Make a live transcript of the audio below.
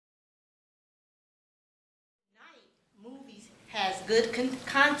has good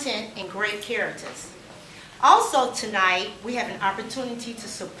content and great characters. Also tonight, we have an opportunity to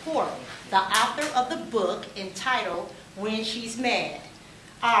support the author of the book entitled When She's Mad,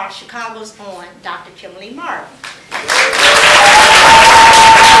 our Chicago's own DrKimberly Martin.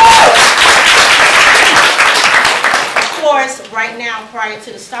 Of course, right now, prior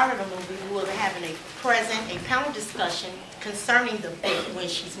to the start of the movie, we will be having a panel discussion concerning the book When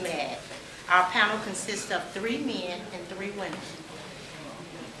She's Mad. Our panel consists of 3 men and 3 women.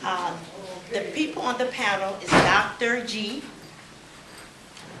 The people on the panel is Dr. G.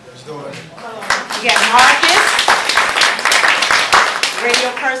 Let's do it. We got Marcus,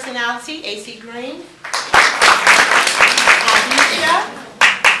 radio personality, AC Green, Alicia,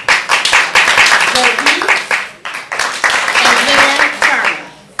 Zoe, and Lynn Turner.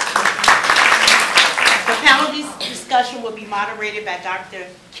 The panel discussion will be moderated by Dr.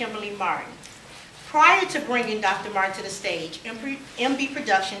 Kimberly Martin. Prior to bringing Dr. Martin to the stage, MB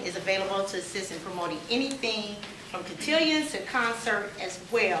Production is available to assist in promoting anything from cotillions to concert as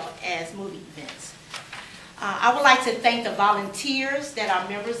well as movie events. I would like to thank the volunteers that are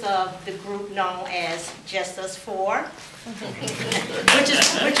members of the group known as Just Us 4,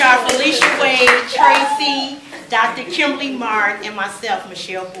 which are Felicia Wade, Tracy, Dr. Kimberly Martin, and myself,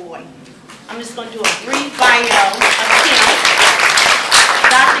 Michelle Boyd. I'm just going to do a brief bio of Kim.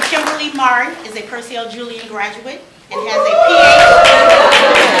 Dr. Kimberly Martin is a Purcell Julian graduate and has a PhD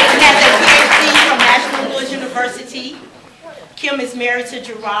from National Louis University. Kim is married to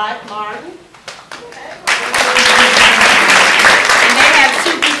Gerard Martin. And they have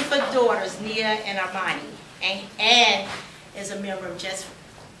 2 beautiful daughters, Nia and Armani, and is a member of Just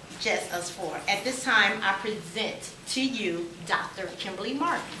Us 4. At this time, I present to you Dr. Kimberly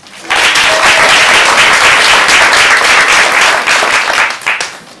Martin.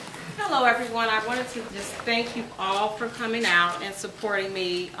 Hello everyone, I wanted to just thank you all for coming out and supporting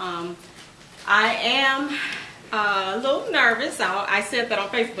me. I am a little nervous. I said that on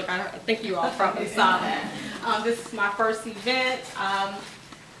Facebook. I think you all probably saw that. This is my first event.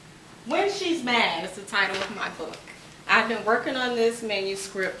 When She's Mad is the title of my book. I've been working on this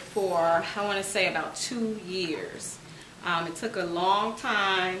manuscript for, I want to say, about 2 years. It took a long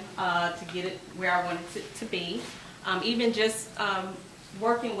time to get it where I wanted it to be. Even just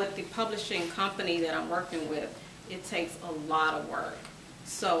working with the publishing company that I'm working with, it takes a lot of work.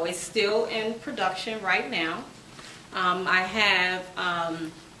 So it's still in production right now. I have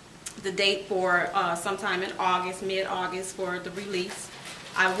the date for sometime in August, mid-August for the release.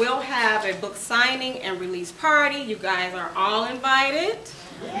 I will have a book signing and release party. You guys are all invited.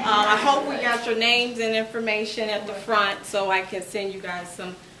 I hope we got your names and information at the front so I can send you guys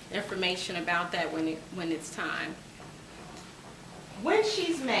some information about that when it's time. When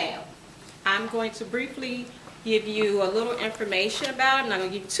She's Mad, I'm going to briefly give you a little information about it. I'm not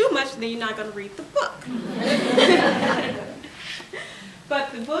going to give you too much, then you're not going to read the book.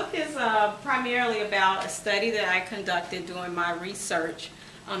 But the book is primarily about a study that I conducted during my research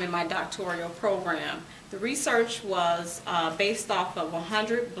in my doctoral program. The research was based off of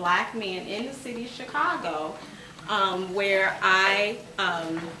 100 black men in the city of Chicago, where I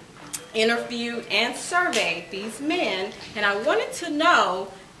interviewed and surveyed these men, and I wanted to know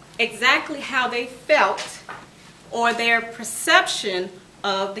exactly how they felt or their perception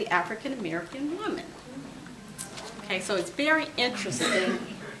of the African American woman. Okay, so it's very interesting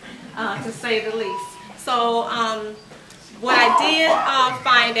to say the least. So what I did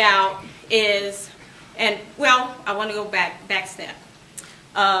find out is, and well, I want to go back step.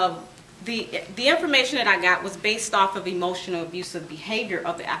 The information that I got was based off of emotional abusive behavior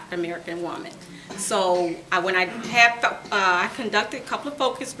of the African American woman. So when I conducted a couple of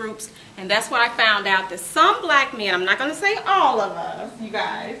focus groups, and that's what I found out, that some black men, I'm not going to say all of us, you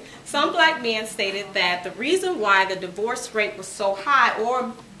guys, some black men stated that the reason why the divorce rate was so high,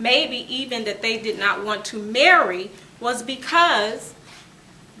 or maybe even that they did not want to marry, was because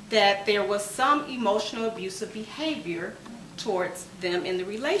that there was some emotional abusive behavior towards them in the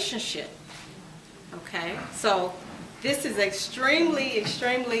relationship. Okay, so this is extremely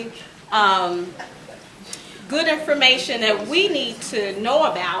good information that we need to know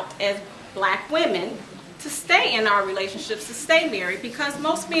about as black women to stay in our relationships, to stay married, because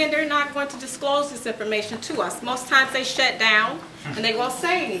most men, they're not going to disclose this information to us. Most times they shut down and they won't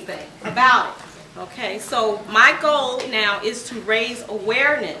say anything about it. Okay, so my goal now is to raise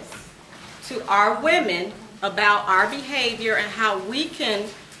awareness to our women about our behavior and how we can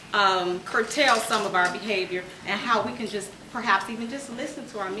curtail some of our behavior, and how we can just perhaps even just listen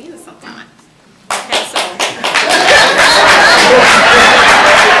to our men sometimes. Okay, so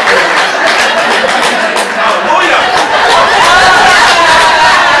hallelujah.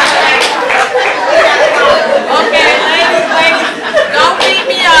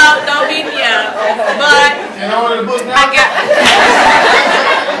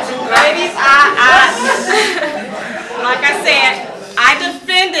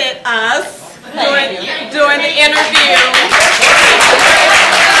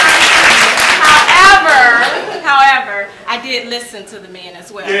 listen to the men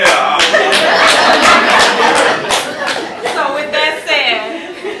as well. Yeah. So with that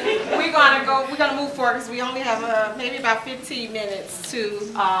said, we're gonna move forward because we only have maybe about 15 minutes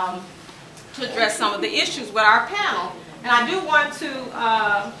to address some of the issues with our panel. And I do want to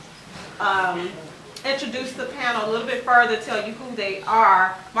introduce the panel a little bit further, tell you who they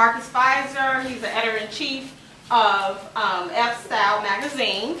are. Marcus Pfizer, he's the editor-in-chief of F-Style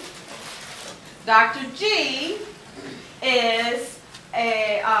magazine. Dr. G is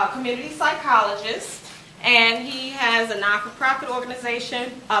a community psychologist, and he has a non-for-profit organization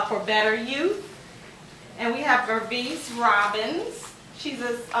for better youth. And we have Vervice Robbins. She's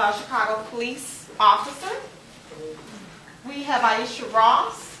a Chicago police officer. We have Aisha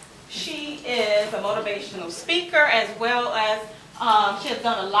Ross. She is a motivational speaker, as well as she has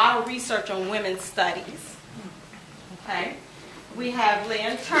done a lot of research on women's studies. Okay. We have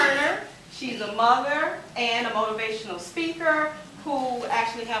Lynn Turner. She's a mother and a motivational speaker who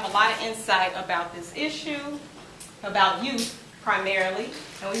actually have a lot of insight about this issue, about youth primarily.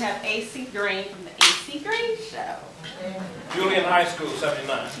 And we have A.C. Green from the A.C. Green Show. Julian High School,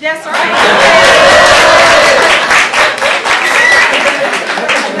 79. That's right.